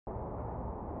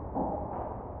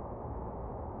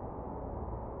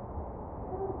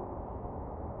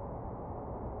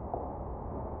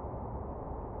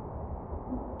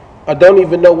I don't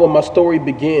even know where my story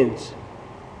begins.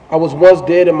 I was once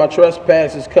dead in my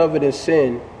trespasses, covered in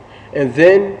sin. And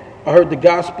then I heard the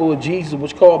gospel of Jesus,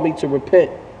 which called me to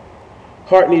repent.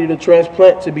 Heart needed a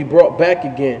transplant to be brought back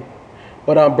again.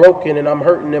 But I'm broken and I'm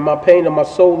hurting and my pain and my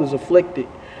soul is afflicted.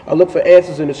 I looked for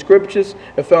answers in the scriptures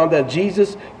and found that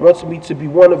Jesus wants me to be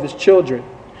one of his children,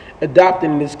 adopted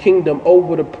in his kingdom,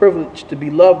 over the privilege to be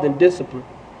loved and disciplined.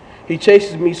 He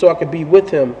chases me so I can be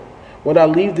with him when I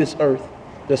leave this earth,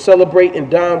 to celebrate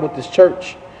and dine with his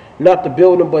church, not the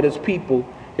building but his people,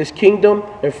 his kingdom,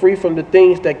 and free from the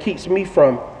things that keeps me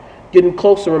from getting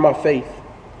closer in my faith.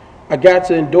 I got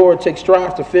to endure and take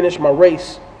strides to finish my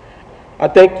race. I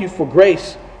thank you for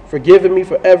grace, forgiving me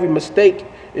for every mistake.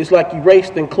 It's like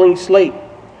erased and clean slate.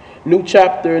 New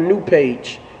chapter and new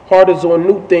page. Heart is on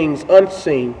new things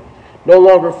unseen. No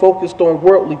longer focused on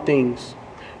worldly things.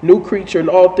 New creature and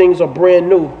all things are brand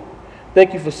new.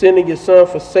 Thank you for sending your son,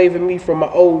 for saving me from my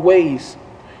old ways.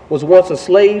 Was once a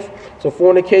slave to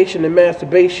fornication and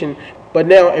masturbation, but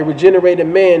now a regenerated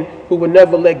man who will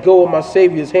never let go of my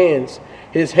Savior's hands.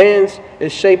 His hands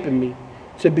is shaping me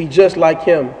to be just like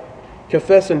him,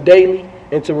 confessing daily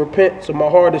and to repent so my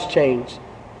heart is changed.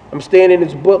 I'm staying in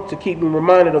his book to keep me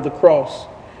reminded of the cross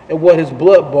and what his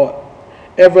blood bought.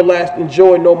 Everlasting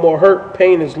joy, no more hurt,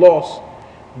 pain is lost.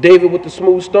 David with the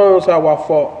smooth stones, how I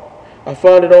fought. I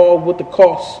found it all with the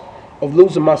cost of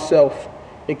losing myself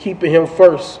and keeping him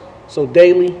first. So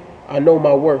daily, I know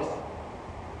my worth.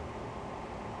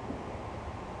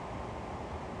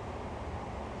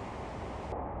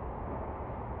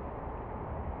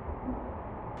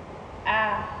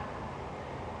 I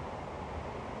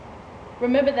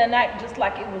remember that night just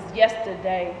like it was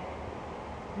yesterday.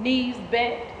 Knees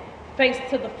bent, face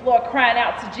to the floor, crying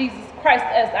out to Jesus Christ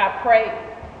as I prayed.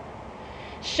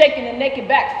 Shaking the naked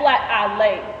back flat I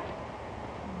lay,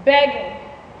 begging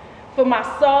for my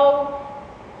soul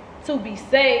to be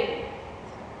saved.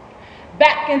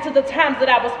 Back into the times that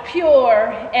I was pure,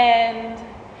 and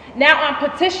now I'm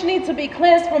petitioning to be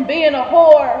cleansed from being a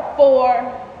whore,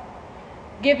 for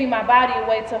giving my body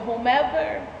away to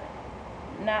whomever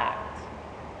knocked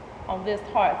on this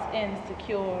heart's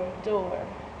insecure door.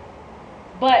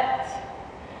 But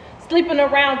sleeping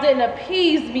around didn't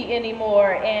appease me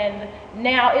anymore, and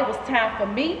now it was time for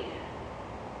me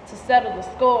to settle the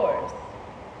scores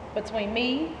between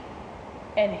me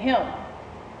and him,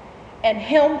 and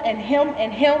him, and him,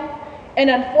 and him. And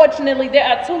unfortunately, there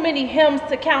are too many hymns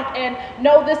to count, and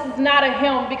no, this is not a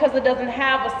hymn because it doesn't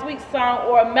have a sweet song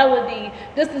or a melody.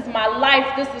 This is my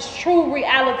life. This is true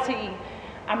reality.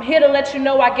 I'm here to let you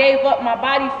know I gave up my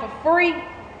body for free,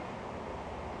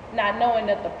 not knowing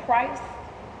that the price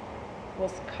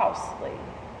was costly.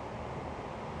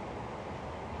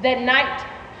 That night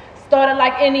started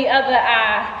like any other.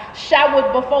 I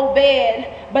showered before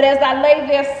bed, but as I lay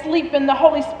there sleeping, the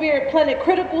Holy Spirit planted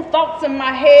critical thoughts in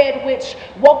my head, which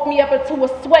woke me up into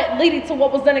a sweat, leading to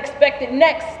what was unexpected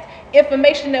next.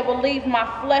 Information that will leave my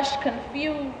flesh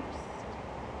confused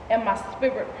and my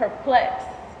spirit perplexed.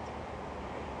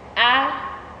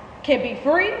 I can be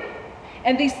free,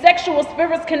 and these sexual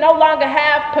spirits can no longer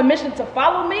have permission to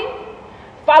follow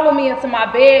me into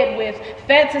my bed with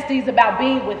fantasies about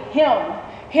being with him.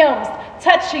 Hymns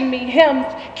touching me, hymns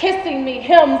kissing me,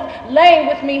 hymns laying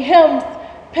with me, hymns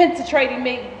penetrating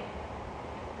me.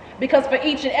 Because for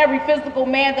each and every physical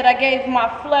man that I gave my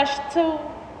flesh to,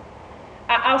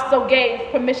 I also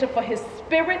gave permission for his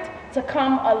spirit to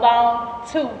come along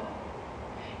too.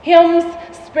 Hymns,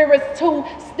 spirits too,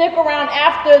 stick around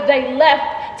after they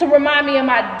left to remind me of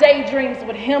my daydreams,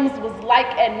 what hymns was like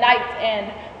at night,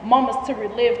 and moments to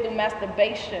relive through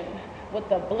masturbation with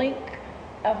the blink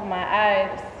of my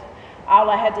eyes. All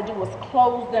I had to do was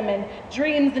close them, and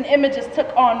dreams and images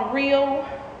took on real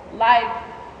life.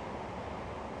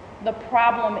 The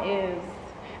problem is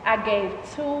I gave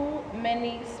too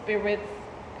many spirits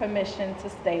permission to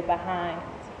stay behind.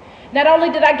 Not only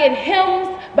did I get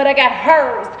hymns, but I got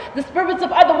hers. The spirits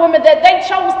of other women that they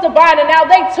chose to bind, and now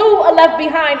they too are left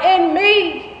behind in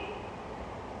me.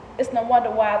 It's no wonder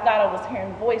why I thought I was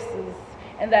hearing voices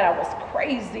and that I was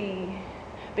crazy,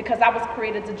 because I was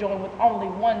created to join with only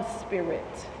one spirit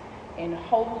in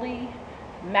holy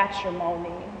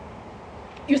matrimony.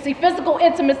 You see, physical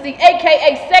intimacy,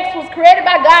 aka sex, was created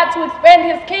by God to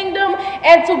expand his kingdom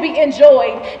and to be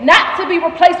enjoyed, not to be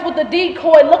replaced with a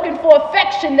decoy looking for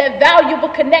affection, that valuable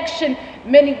connection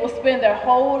many will spend their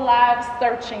whole lives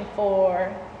searching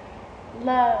for.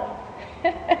 Love.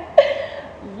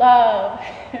 Love.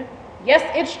 Yes,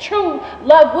 it's true.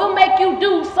 Love will make you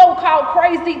do so-called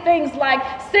crazy things like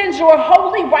send your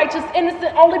holy, righteous,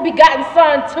 innocent, only begotten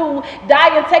son to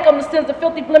die and take on the sins of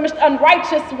filthy, blemished,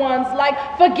 unrighteous ones, like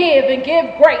forgive and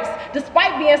give grace,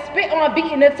 despite being spit on,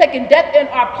 beaten, and taking death in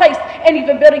our place, and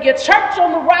even building your church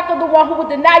on the rock of the one who would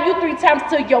deny you 3 times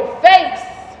to your face.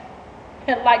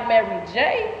 And like Mary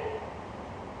J.,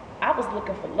 I was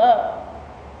looking for love.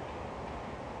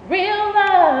 Real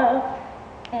love.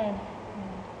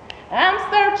 I'm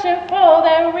searching for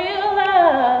that real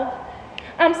love.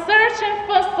 I'm searching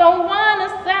for someone to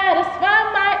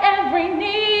satisfy my every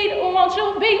need. Won't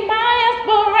you be my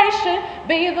inspiration?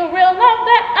 Be the real love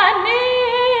that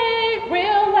I need.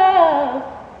 Real love.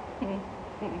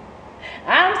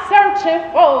 I'm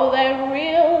searching for that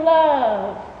real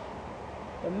love.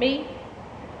 For me,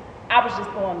 I was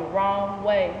just going the wrong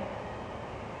way.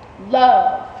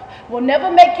 Love will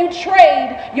never make you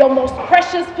trade your most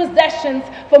precious possessions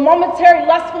for momentary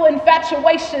lustful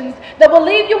infatuations that will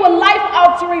leave you with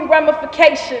life-altering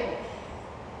ramifications.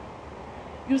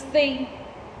 You see,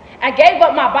 I gave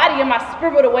up my body and my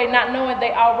spirit away, not knowing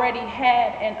they already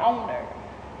had an owner.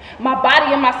 My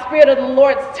body and my spirit are the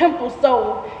Lord's temple,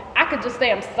 so I could just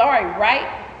say I'm sorry, right?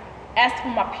 Ask for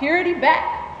my purity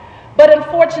back. But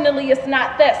unfortunately, it's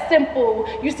not that simple.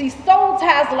 You see, soul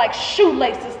ties are like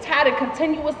shoelaces tied in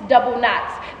continuous double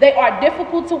knots. They are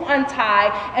difficult to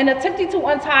untie, and attempting to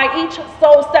untie each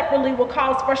soul separately will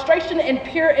cause frustration and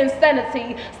pure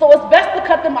insanity. So it's best to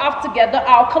cut them off together,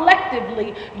 all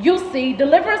collectively. You see,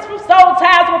 deliverance from soul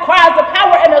ties requires the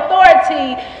power and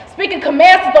authority, speaking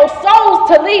commands to those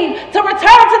souls to leave, to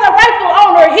return to the rightful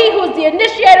owner. He who is the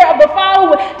initiator of the fall, who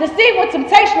would deceive with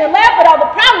temptation and laugh at all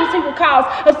the problems he will cause,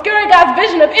 obscuring God's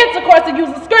vision of intercourse and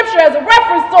using scripture as a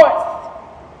reference source.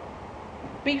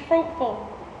 Be fruitful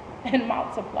and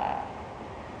multiply.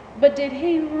 But did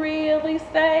he really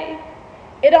say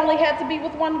it only had to be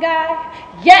with one guy?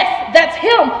 Yes, that's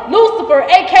him, Lucifer,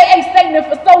 aka Satan. And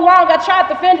for so long I tried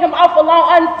to fend him off alone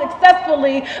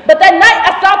unsuccessfully. But that night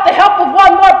I sought the help of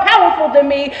one more powerful than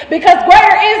me, because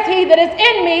greater is he that is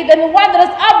in me than the one that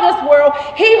is of this world.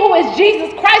 He who is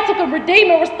Jesus Christ, who can redeem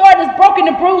and restore this broken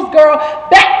and bruised girl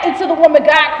back into the woman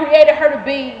God created her to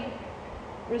be.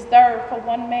 Reserved for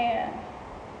one man,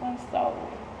 one soul,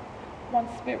 one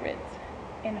spirit,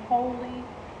 in holy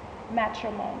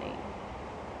matrimony.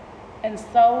 And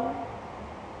so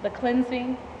the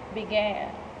cleansing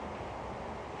began.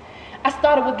 I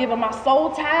started with giving my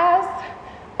soul ties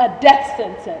a death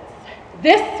sentence.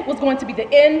 This was going to be the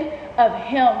end of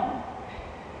him.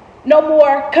 No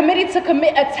more committing to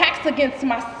commit attacks against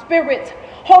my spirit,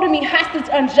 holding me hostage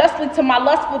unjustly to my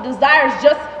lustful desires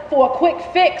just for a quick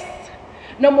fix.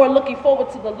 No more looking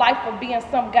forward to the life of being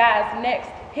some guy's next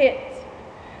hit,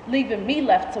 leaving me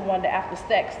left to wonder after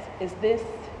sex, is this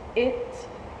it?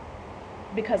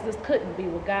 Because this couldn't be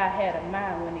what God had in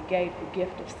mind when he gave the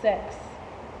gift of sex.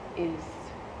 Is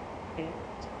it?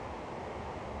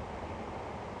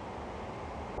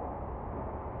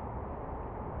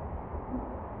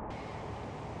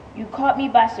 You caught me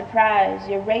by surprise.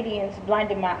 Your radiance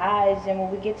blinded my eyes, and when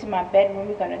we get to my bedroom,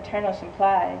 we're gonna turn on some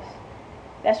plies.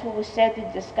 That's what was said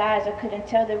through disguise. I couldn't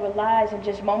tell there were lies, and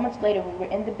just moments later, we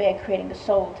were in the bed creating a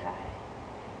soul tie.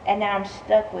 And now I'm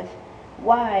stuck with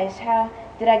whys. How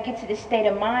did I get to this state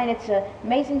of mind? It's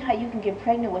amazing how you can get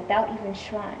pregnant without even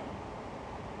trying.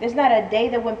 There's not a day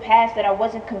that went past that I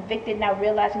wasn't convicted, not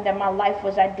realizing that my life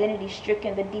was identity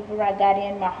stricken. The deeper I got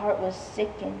in, my heart was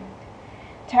sickened.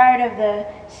 Tired of the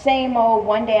same old,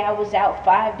 one day I was out,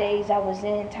 5 days I was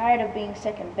in. Tired of being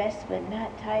second best, but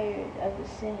not tired of the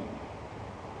sin.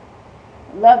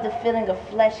 Love the feeling of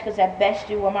flesh, because at best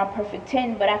you were my perfect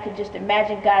 10, but I could just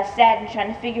imagine God saddened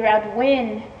trying to figure out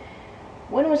when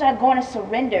was I going to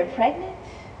surrender? Pregnant?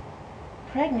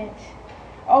 Pregnant.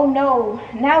 Oh no,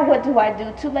 now what do I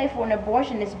do? Too late for an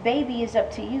abortion. This baby is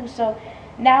up to you. So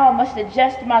now I must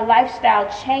adjust my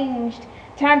lifestyle, changed.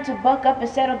 Time to buck up and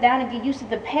settle down and get used to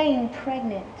the pain.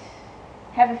 Pregnant.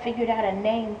 Haven't figured out a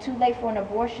name. Too late for an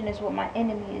abortion is what my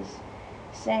enemy is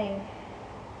saying.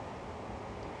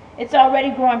 It's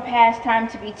already growing past time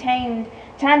to be tamed.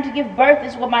 Time to give birth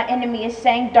is what my enemy is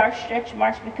saying. Dark stretch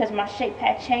marks because my shape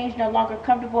had changed. No longer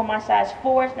comfortable in my size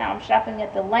 4s. Now I'm shopping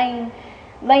at the Lane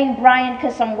Bryant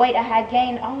because some weight I had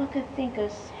gained. All I could think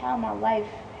is how my life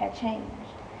had changed.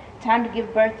 Time to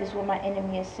give birth is what my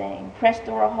enemy is saying. Pressed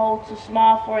through a hole too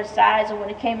small for his size, and when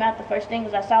it came out, the first thing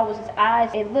I saw was his eyes.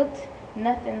 It looked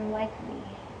nothing like me,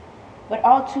 but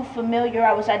all too familiar.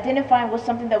 I was identifying with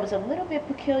something that was a little bit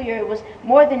peculiar. It was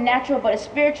more than natural, but a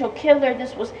spiritual killer.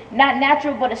 This was not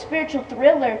natural, but a spiritual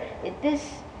thriller.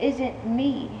 This isn't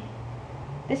me.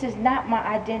 This is not my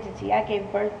identity. I gave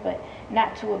birth, but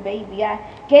not to a baby. I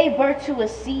gave birth to a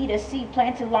seed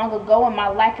planted long ago. In my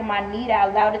lack and my need, I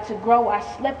allowed it to grow. I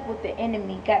slept with the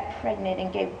enemy, got pregnant,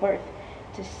 and gave birth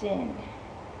to sin.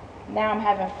 Now I'm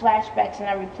having flashbacks and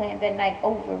I'm replaying that night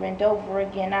over and over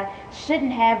again. I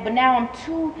shouldn't have, but now I'm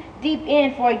too deep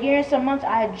in. For a year and some months,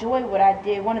 I enjoyed what I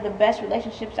did. One of the best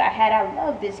relationships I had. I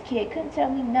loved this kid. Couldn't tell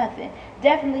me nothing.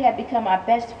 Definitely had become my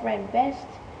best friend. Best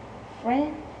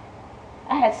friend?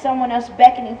 I had someone else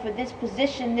beckoning for this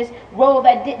position, this role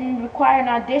that didn't require an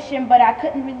audition, but I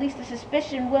couldn't release the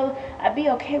suspicion. Will I be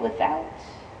okay without?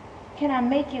 Can I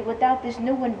make it without this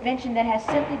new invention that has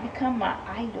simply become my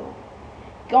idol?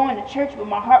 Going to church, but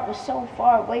my heart was so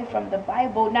far away from the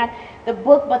Bible, not the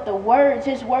book, but the words,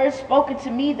 his words spoken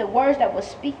to me, the words that would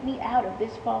speak me out of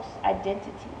this false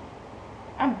identity.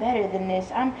 I'm better than this.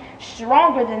 I'm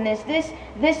stronger than this.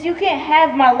 This, you can't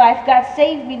have my life. God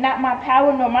saved me, not my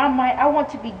power nor my might. I want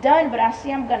to be done, but I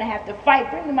see I'm going to have to fight.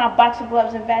 Bring me my box of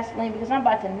gloves and Vaseline because I'm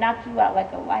about to knock you out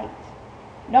like a light.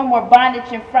 No more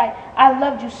bondage and fright. I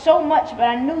loved you so much, but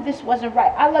I knew this wasn't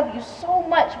right. I love you so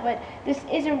much, but this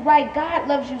isn't right. God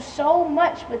loves you so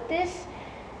much, but this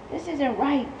isn't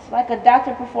right. It's like a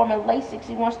doctor performing LASIK.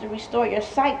 He wants to restore your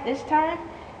sight. This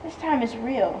time is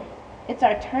real. It's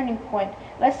our turning point.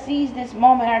 Let's seize this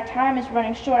moment. Our time is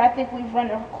running short. I think we've run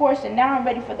a course, and now I'm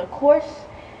ready for the course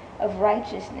of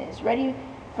righteousness. Ready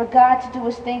for God to do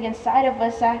his thing inside of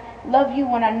us. I love you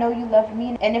when I know you love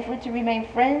me. And if we're to remain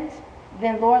friends,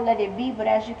 then Lord, let it be. But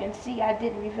as you can see, I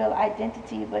didn't reveal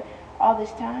identity, but all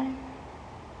this time,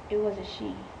 it was a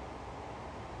she.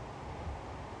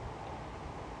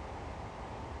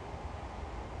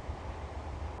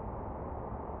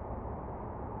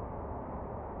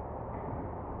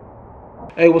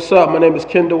 Hey, what's up? My name is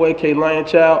Kendall, aka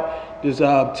LionChild. Just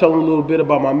telling a little bit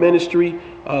about my ministry.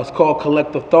 It's called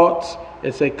Collective Thoughts.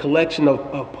 It's a collection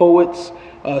of poets,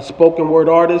 spoken word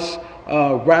artists,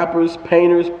 rappers,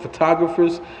 painters,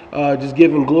 photographers, just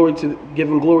giving glory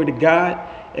to God,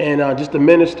 and just to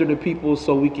minister to people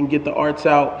so we can get the arts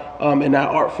out in that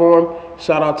art form.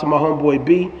 Shout out to my homeboy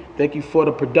B. Thank you for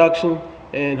the production,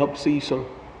 and hope to see you soon.